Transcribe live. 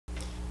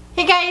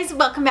Hey guys,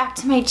 welcome back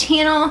to my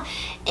channel,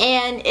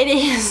 and it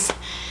is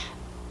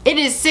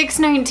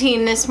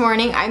 6:19 this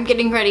morning. I'm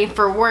getting ready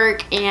for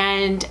work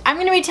and I'm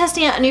going to be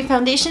testing out a new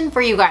foundation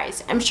for you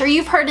guys. I'm sure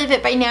you've heard of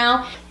it by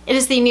now. It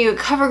is the new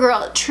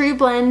Covergirl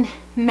Trublend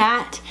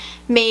Matte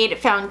Made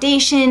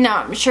Foundation.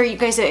 Now, I'm sure you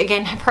guys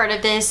again have heard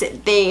of this.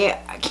 They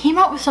came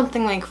out with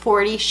something like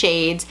 40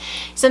 shades,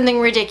 something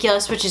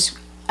ridiculous, which is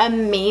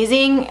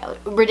amazing.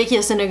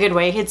 Ridiculous in a good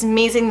way. It's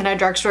amazing that a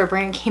drugstore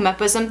brand came up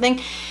with something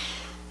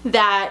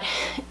that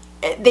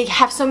they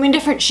have so many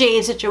different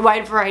shades, such a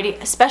wide variety,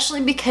 especially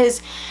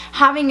because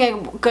having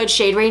a good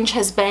shade range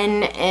has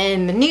been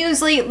in the news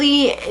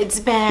lately. It's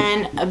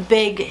been a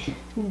big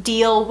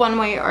deal one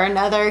way or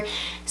another,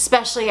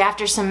 especially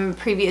after some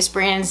previous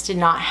brands did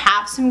not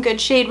have some good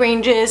shade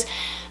ranges.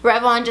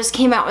 Revlon just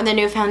came out with a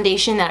new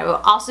foundation that I will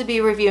also be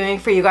reviewing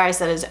for you guys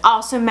that is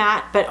also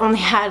matte, but only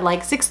had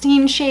like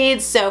 16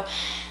 shades. So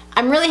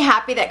I'm really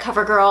happy that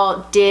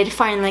Covergirl did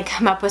finally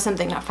come up with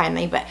something, not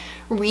finally, but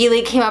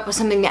really came up with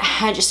something that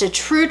had just a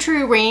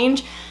true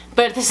range.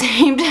 But at the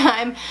same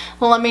time,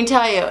 well, let me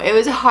tell you, it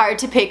was hard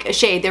to pick a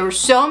shade. There were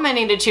so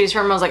many to choose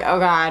from. I was like, oh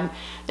God,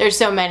 there's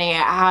so many.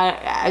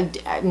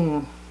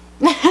 I'm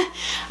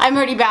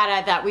already bad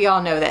at that. We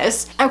all know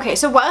this. Okay,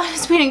 so while I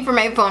was waiting for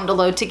my phone to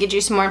load to get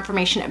you some more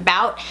information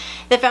about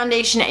the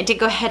foundation, I did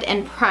go ahead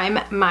and prime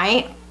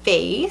my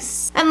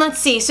face. And let's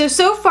see,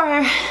 so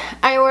far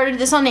I ordered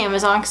this on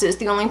Amazon because it's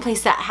the only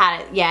place that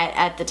had it yet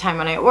at the time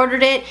when I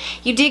ordered it.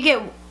 You did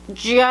get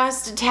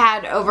just a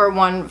tad over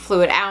 1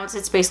 fluid ounce.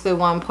 It's basically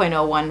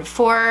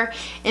 1.014,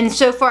 and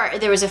so far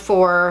there was a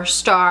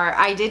 4-star.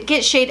 I did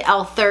get shade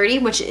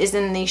L30, which is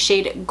in the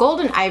shade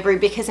Golden Ivory,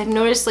 because I've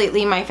noticed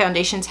lately my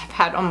foundations have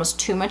had almost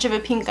too much of a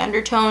pink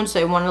undertone,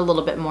 so I wanted a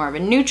little bit more of a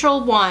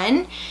neutral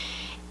one.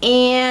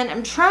 And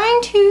I'm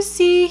trying to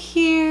see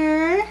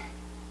here.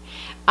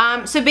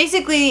 So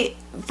basically,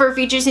 for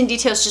features and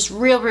details, just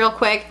real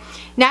quick.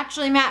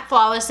 Naturally matte,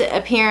 flawless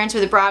appearance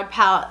with a broad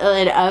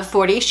palette of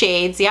 40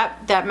 shades.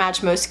 Yep, that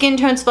match most skin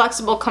tones.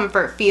 Flexible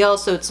comfort feel,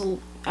 so it's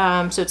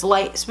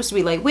supposed to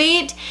be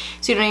lightweight,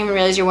 so you don't even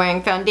realize you're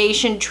wearing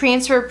foundation.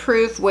 Transfer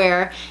proof,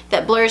 wear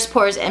that blurs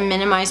pores and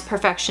minimize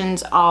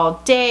imperfections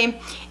all day.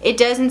 It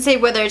doesn't say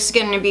whether it's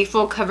going to be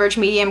full coverage,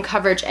 medium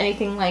coverage,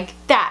 anything like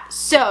that.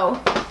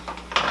 So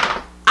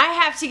I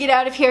have to get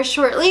out of here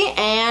shortly,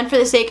 and for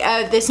the sake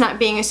of this not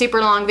being a super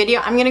long video,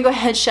 I'm gonna go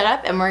ahead and shut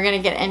up and we're gonna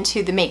get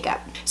into the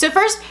makeup. So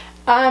first,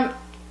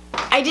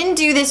 I didn't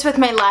do this with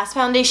my last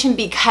foundation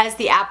because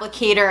the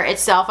applicator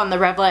itself on the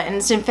Revlon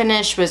Instant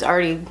Finish was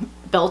already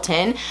built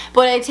in. But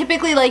what I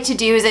typically like to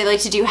do is I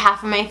like to do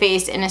half of my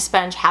face in a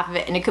sponge, half of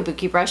it in a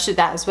kabuki brush, so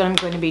that is what I'm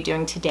going to be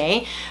doing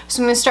today.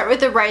 So I'm going to start with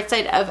the right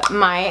side of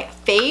my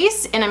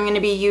face, and I'm going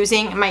to be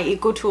using my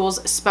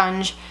EcoTools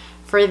sponge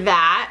for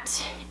that.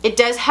 It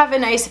does have a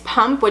nice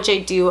pump, which I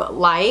do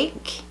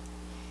like.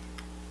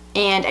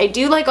 And I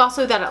do like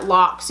also that it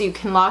locks, so you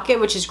can lock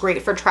it, which is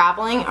great for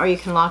traveling, or you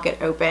can lock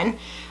it open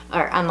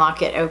or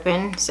unlock it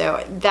open.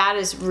 So that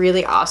is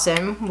really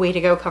awesome. Way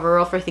to go,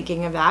 Covergirl, for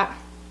thinking of that.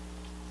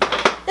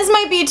 This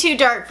might be too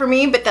dark for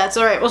me, but that's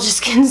alright. We'll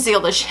just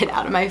conceal the shit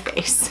out of my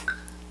face.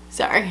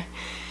 Sorry.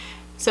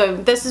 So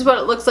this is what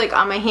it looks like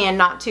on my hand.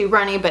 Not too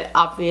runny, but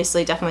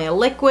obviously definitely a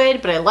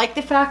liquid. But I like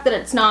the fact that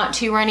it's not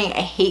too runny.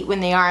 I hate when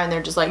they are and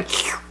they're just like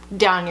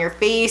down your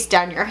face,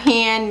 down your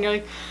hand. And you're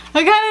like,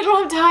 oh God, I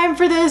don't have time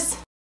for this.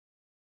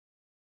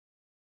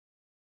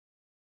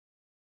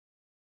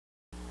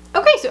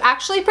 Okay, so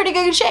actually pretty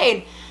good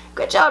shade.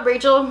 Good job,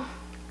 Rachel.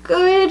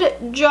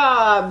 Good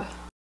job.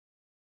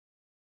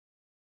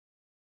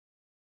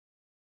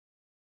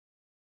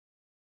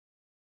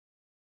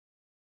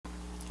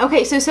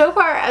 Okay, so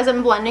far as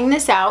I'm blending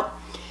this out,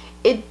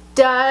 it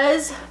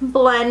does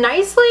blend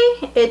nicely.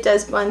 It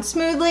does blend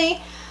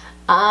smoothly.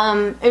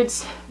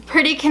 It's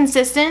pretty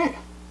consistent.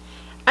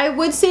 I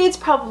would say it's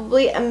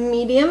probably a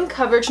medium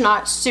coverage,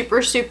 not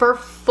super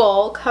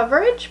full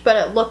coverage, but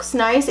it looks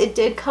nice. It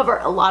did cover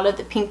a lot of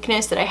the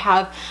pinkness that I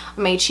have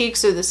on my cheeks.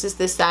 So this is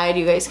the side.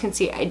 You guys can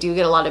see I do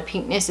get a lot of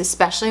pinkness,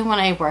 especially when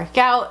I work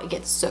out. It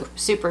gets so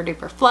super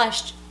duper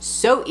flushed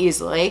so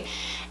easily.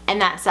 And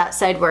that's that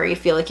side where you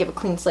feel like you have a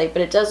clean slate,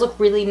 but it does look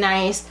really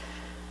nice.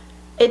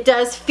 It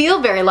does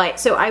feel very light,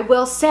 so I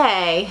will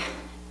say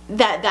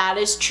that that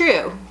is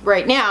true.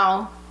 Right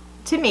now,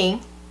 to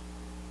me,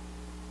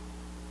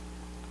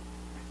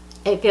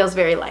 it feels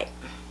very light.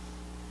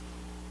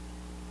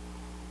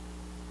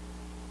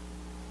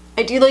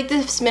 I do like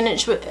the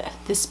spinach with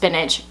the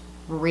spinach,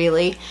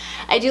 really.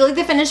 I do like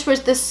the finish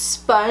with the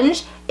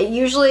sponge. It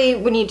usually,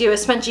 when you do a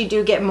sponge, you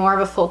do get more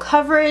of a full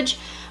coverage.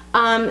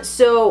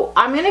 So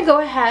I'm gonna go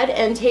ahead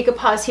and take a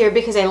pause here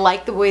because I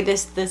like the way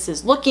this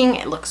is looking.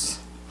 It looks,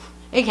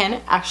 again,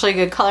 actually a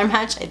good color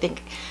match. I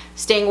think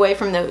staying away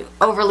from the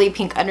overly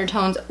pink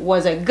undertones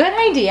was a good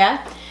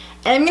idea.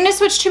 And I'm gonna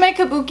switch to my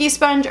kabuki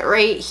sponge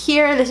right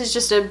here. This is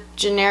just a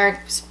generic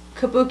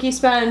kabuki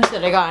sponge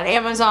that I got on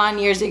Amazon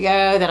years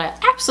ago that I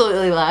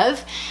absolutely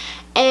love.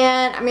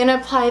 And I'm gonna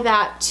apply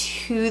that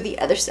to the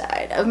other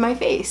side of my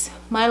face.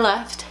 My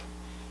left,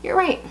 your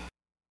right.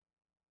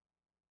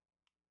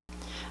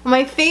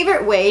 My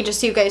favorite way,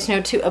 just so you guys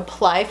know, to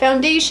apply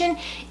foundation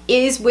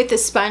is with a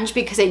sponge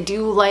because I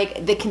do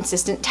like the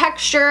consistent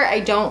texture. I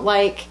don't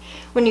like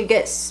when you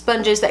get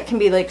sponges that can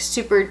be like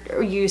super,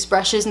 or use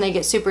brushes and they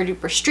get super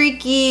duper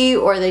streaky,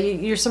 or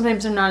you're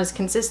sometimes they're not as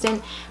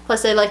consistent.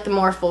 Plus I like the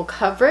more full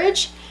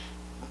coverage.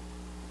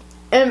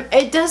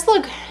 It does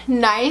look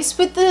nice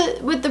with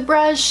the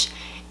brush.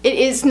 It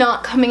is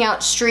not coming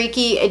out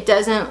streaky. It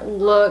doesn't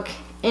look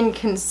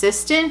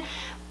inconsistent,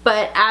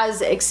 but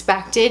as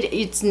expected,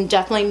 it's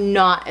definitely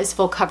not as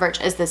full coverage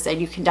as this side.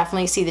 You can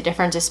definitely see the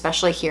difference,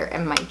 especially here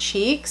in my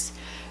cheeks.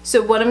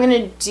 So what I'm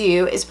gonna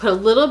do is put a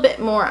little bit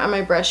more on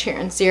my brush here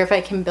and see if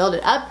I can build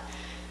it up.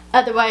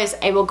 Otherwise,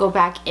 I will go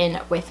back in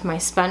with my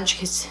sponge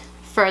because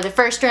for the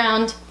first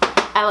round,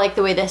 I like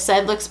the way this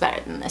side looks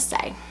better than this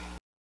side.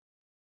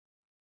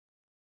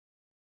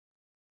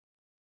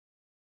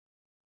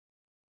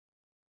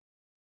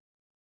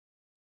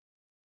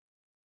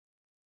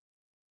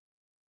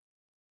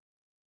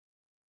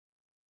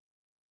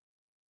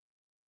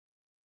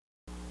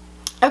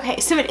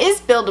 Okay, so it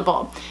is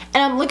buildable,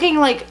 and I'm looking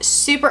like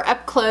super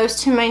up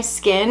close to my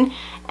skin,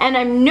 and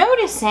I'm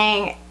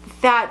noticing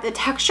that the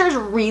textures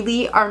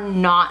really are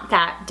not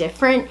that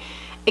different.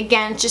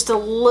 Again, just a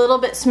little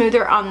bit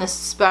smoother on the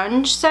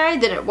sponge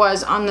side than it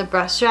was on the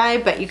brush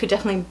side, but you could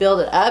definitely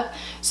build it up.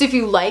 So if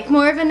you like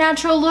more of a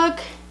natural look,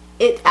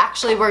 it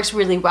actually works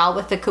really well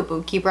with the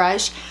kabuki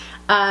brush.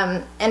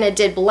 And it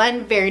did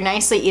blend very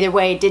nicely either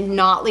way. It did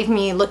not leave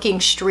me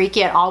looking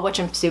streaky at all, which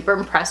I'm super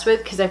impressed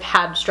with because I've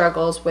had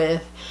struggles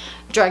with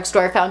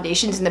drugstore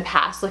foundations in the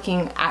past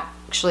looking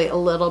actually a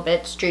little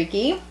bit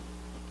streaky.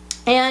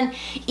 And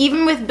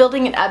even with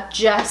building it up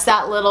just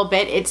that little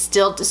bit, it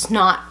still does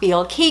not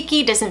feel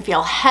cakey, doesn't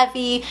feel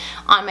heavy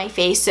on my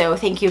face. So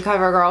thank you,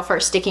 Covergirl, for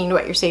sticking to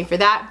what you're saying for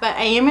that. But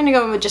I am gonna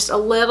go with just a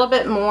little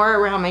bit more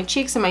around my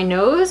cheeks and my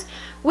nose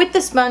with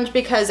the sponge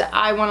because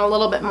I want a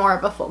little bit more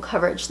of a full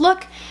coverage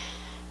look.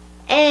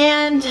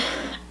 And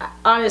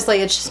honestly,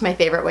 it's just my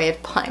favorite way of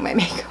applying my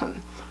makeup.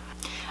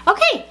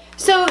 Okay,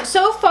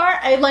 so far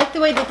I like the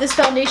way that this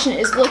foundation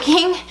is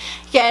looking.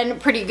 Again,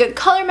 pretty good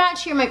color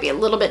match here. Might be a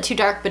little bit too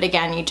dark, but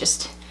again, you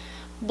just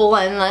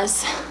blend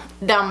this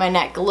down my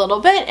neck a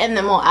little bit, and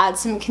then we'll add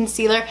some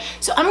concealer.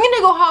 So I'm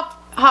gonna go hop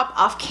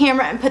off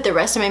camera and put the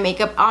rest of my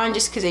makeup on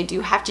just because I do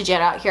have to jet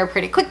out here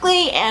pretty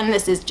quickly, and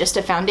this is just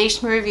a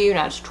foundation review,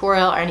 not a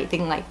tutorial or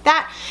anything like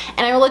that.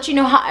 And I will let you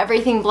know how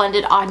everything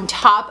blended on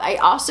top. I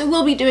also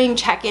will be doing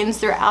check-ins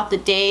throughout the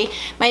day.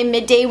 My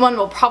midday one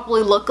will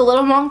probably look a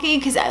little wonky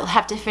because I'll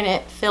have to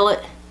film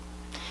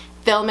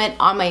it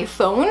on my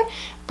phone,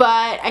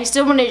 but I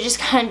still want to just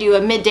kind of do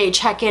a midday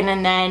check-in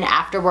and then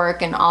after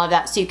work and all of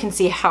that so you can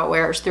see how it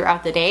wears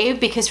throughout the day,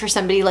 because for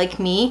somebody like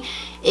me,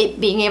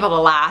 it being able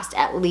to last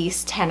at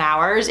least 10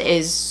 hours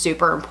is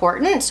super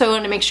important. So I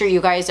want to make sure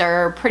you guys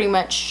are pretty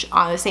much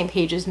on the same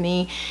page as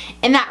me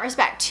in that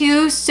respect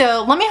too.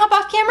 So let me hop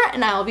off camera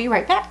and I'll be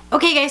right back.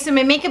 Okay guys, so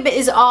my makeup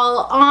is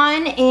all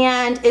on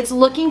and it's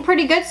looking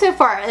pretty good so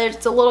far.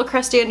 It's a little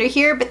crusty under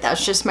here, but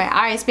that's just my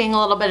eyes being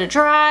a little bit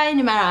dry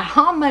no matter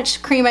how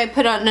much cream I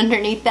put on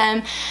underneath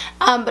them.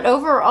 But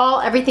overall,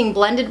 everything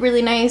blended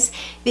really nice.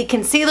 The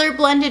concealer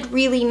blended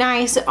really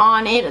nice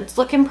on it. It's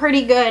looking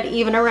pretty good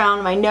even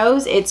around my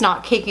nose. It's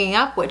not caking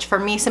up, which for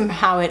me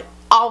somehow it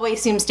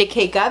always seems to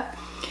cake up.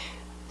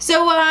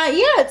 So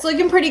yeah, it's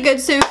looking pretty good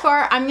so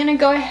far. I'm gonna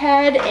go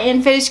ahead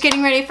and finish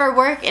getting ready for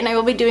work, and I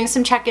will be doing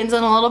some check-ins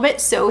in a little bit,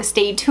 so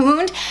stay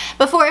tuned.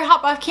 Before I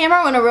hop off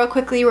camera, I want to real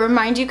quickly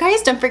remind you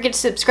guys, don't forget to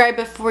subscribe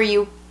before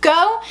you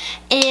go,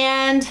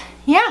 and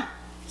yeah,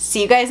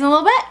 see you guys in a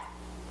little bit.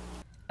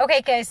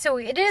 Okay guys, so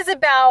it is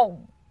about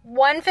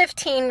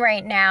 1:15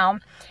 right now,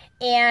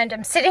 and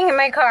I'm sitting in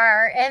my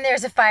car and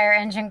there's a fire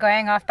engine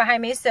going off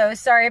behind me, so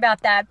sorry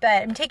about that,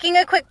 but I'm taking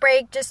a quick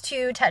break just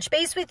to touch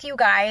base with you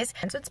guys.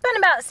 So it's been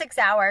about 6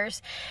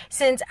 hours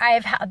since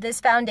I've had this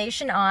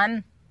foundation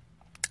on,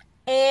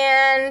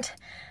 and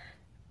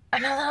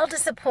I'm a little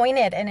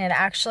disappointed in it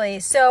actually.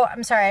 So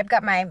I'm sorry, I've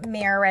got my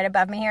mirror right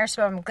above me here,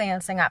 so I'm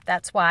glancing up,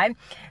 that's why.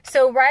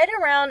 So right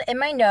around in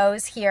my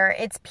nose here,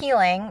 it's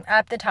peeling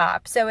up the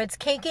top. So it's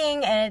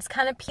caking and it's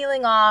kind of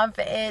peeling off.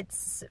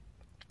 It's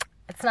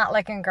not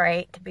looking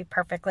great, to be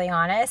perfectly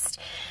honest.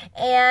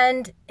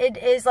 And it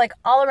is like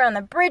all around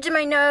the bridge of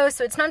my nose,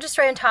 so it's not just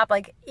right on top.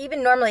 Like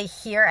even normally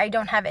here, I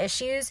don't have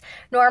issues.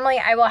 Normally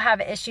I will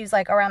have issues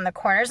like around the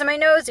corners of my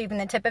nose, even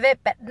the tip of it,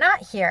 but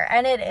not here.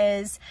 And it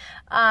is,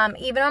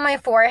 even on my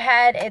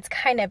forehead, it's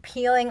kind of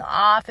peeling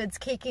off. It's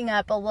caking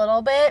up a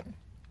little bit.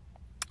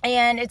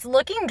 And it's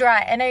looking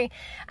dry, and I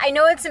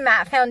know it's a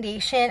matte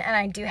foundation and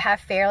I do have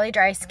fairly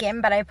dry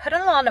skin, but I put on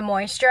a lot of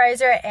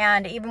moisturizer,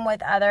 and even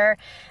with other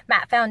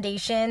matte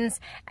foundations,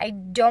 I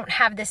don't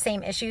have the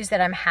same issues that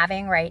I'm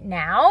having right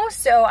now.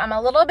 So I'm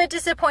a little bit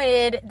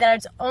disappointed that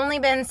it's only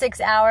been 6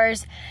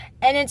 hours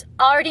and it's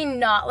already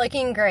not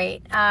looking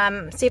great.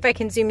 See if I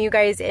can zoom you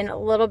guys in a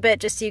little bit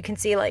just so you can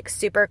see like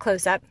super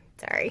close up.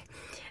 Sorry.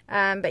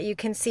 But you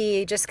can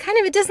see just kind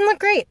of, it doesn't look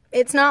great.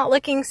 It's not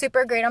looking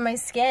super great on my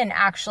skin,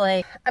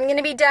 actually. I'm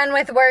gonna be done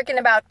with work in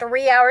about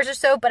 3 hours or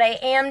so, but I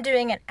am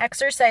doing an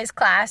exercise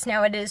class.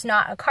 Now, it is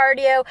not a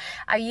cardio.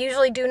 I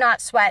usually do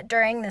not sweat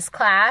during this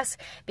class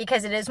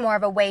because it is more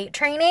of a weight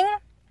training.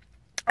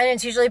 And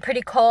it's usually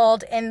pretty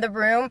cold in the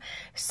room.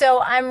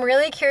 So I'm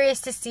really curious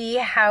to see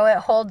how it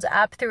holds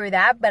up through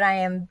that, but I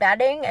am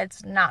betting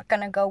it's not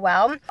gonna go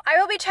well. I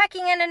will be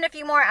checking in a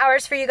few more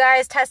hours for you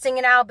guys, testing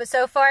it out, but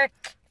so far,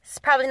 it's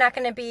probably not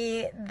gonna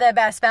be the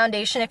best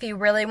foundation if you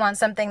really want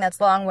something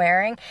that's long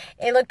wearing.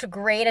 It looked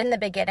great in the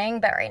beginning,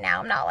 but right now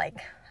I'm not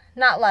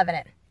loving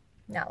it.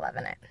 Not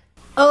loving it.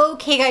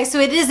 Okay guys, so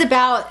it is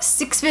about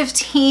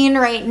 6:15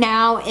 right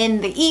now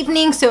in the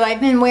evening, so I've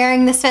been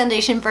wearing this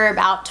foundation for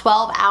about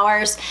 12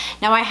 hours.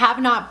 Now, I have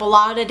not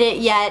blotted it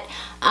yet,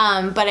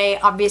 but I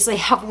obviously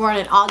have worn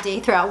it all day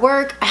throughout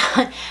work.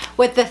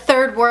 With the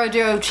third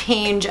wardrobe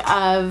change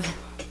of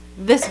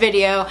this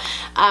video,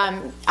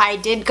 I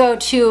did go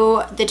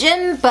to the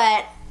gym,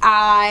 but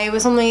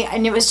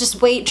and it was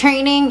just weight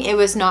training. It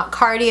was not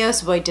cardio,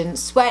 so I didn't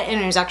sweat,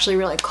 and it was actually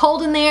really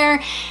cold in there,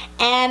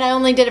 and I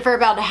only did it for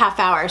about a half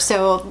hour.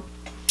 So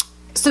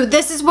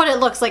this is what it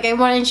looks like. I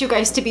wanted you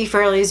guys to be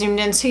fairly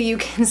zoomed in so you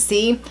can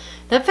see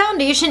the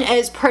foundation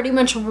is pretty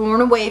much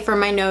worn away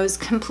from my nose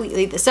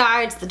completely. The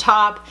sides, the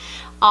top,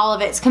 all of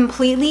it's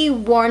completely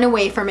worn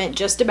away from it,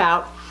 just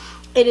about.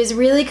 It is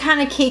really kind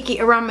of cakey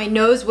around my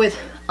nose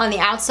on the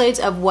outsides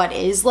of what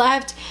is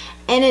left,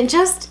 and it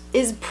just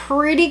is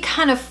pretty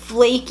kind of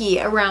flaky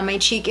around my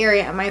cheek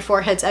area and my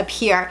foreheads up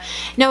here.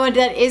 Now,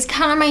 that is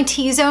kind of my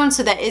T-zone,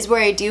 so that is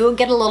where I do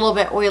get a little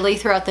bit oily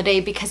throughout the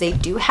day because I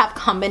do have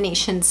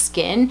combination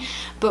skin,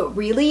 but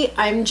really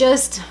I don't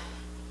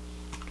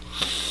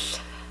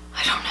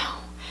know.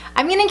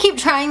 I'm gonna keep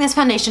trying this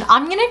foundation.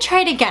 I'm gonna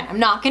try it again. I'm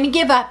not gonna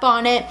give up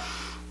on it.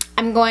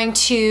 I'm going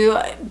to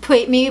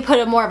maybe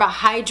put more of a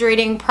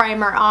hydrating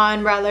primer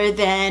on rather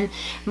than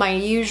my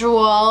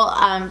usual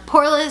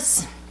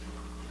poreless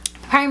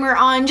primer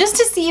on, just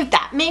to see if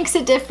that makes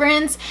a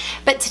difference.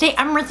 But today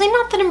I'm really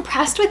not that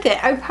impressed with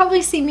it. I would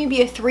probably say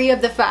maybe a 3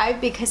 of the 5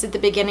 because at the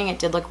beginning it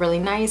did look really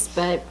nice,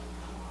 but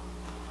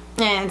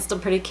it's still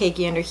pretty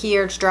cakey under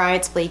here. It's dry,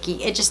 it's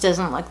flaky. It just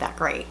doesn't look that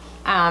great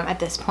at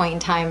this point in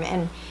time,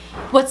 and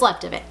what's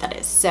left of it, that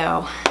is.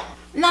 So,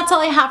 and that's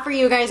all I have for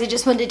you guys. I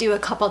just wanted to do a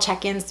couple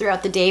check-ins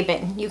throughout the day,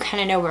 but you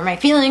kind of know where my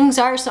feelings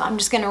are, so I'm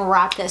just gonna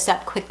wrap this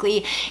up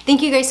quickly.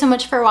 Thank you guys so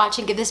much for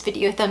watching. Give this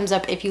video a thumbs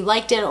up if you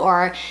liked it,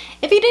 or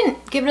if you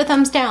didn't, give it a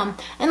thumbs down.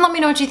 And let me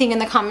know what you think in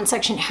the comment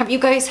section. Have you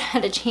guys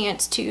had a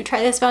chance to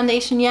try this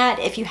foundation yet?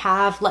 If you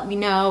have, let me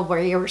know. Were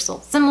your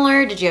results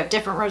similar? Did you have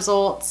different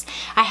results?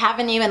 I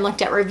haven't even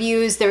looked at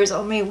reviews. There was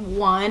only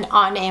one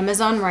on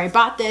Amazon where I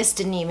bought this,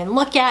 didn't even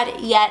look at it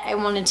yet. I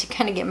wanted to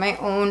kind of get my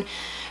own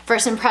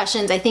first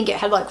impressions. I think it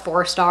had like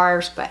 4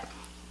 stars, but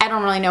I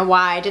don't really know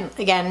why. I didn't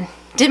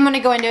want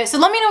to go into it. So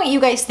let me know what you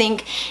guys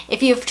think.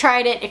 If you've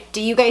tried it, do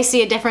you guys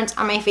see a difference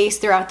on my face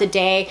throughout the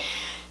day?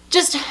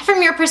 Just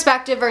from your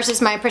perspective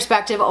versus my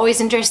perspective. Always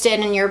interested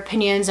in your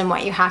opinions and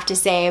what you have to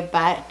say.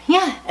 But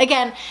yeah,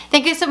 again,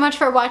 thank you so much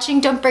for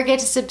watching. Don't forget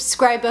to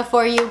subscribe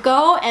before you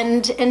go,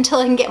 and until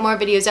I can get more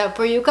videos out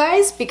for you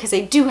guys, because I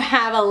do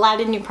have a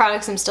lot of new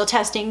products I'm still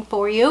testing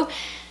for you.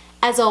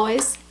 As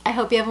always, I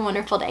hope you have a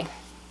wonderful day.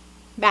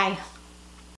 Bye.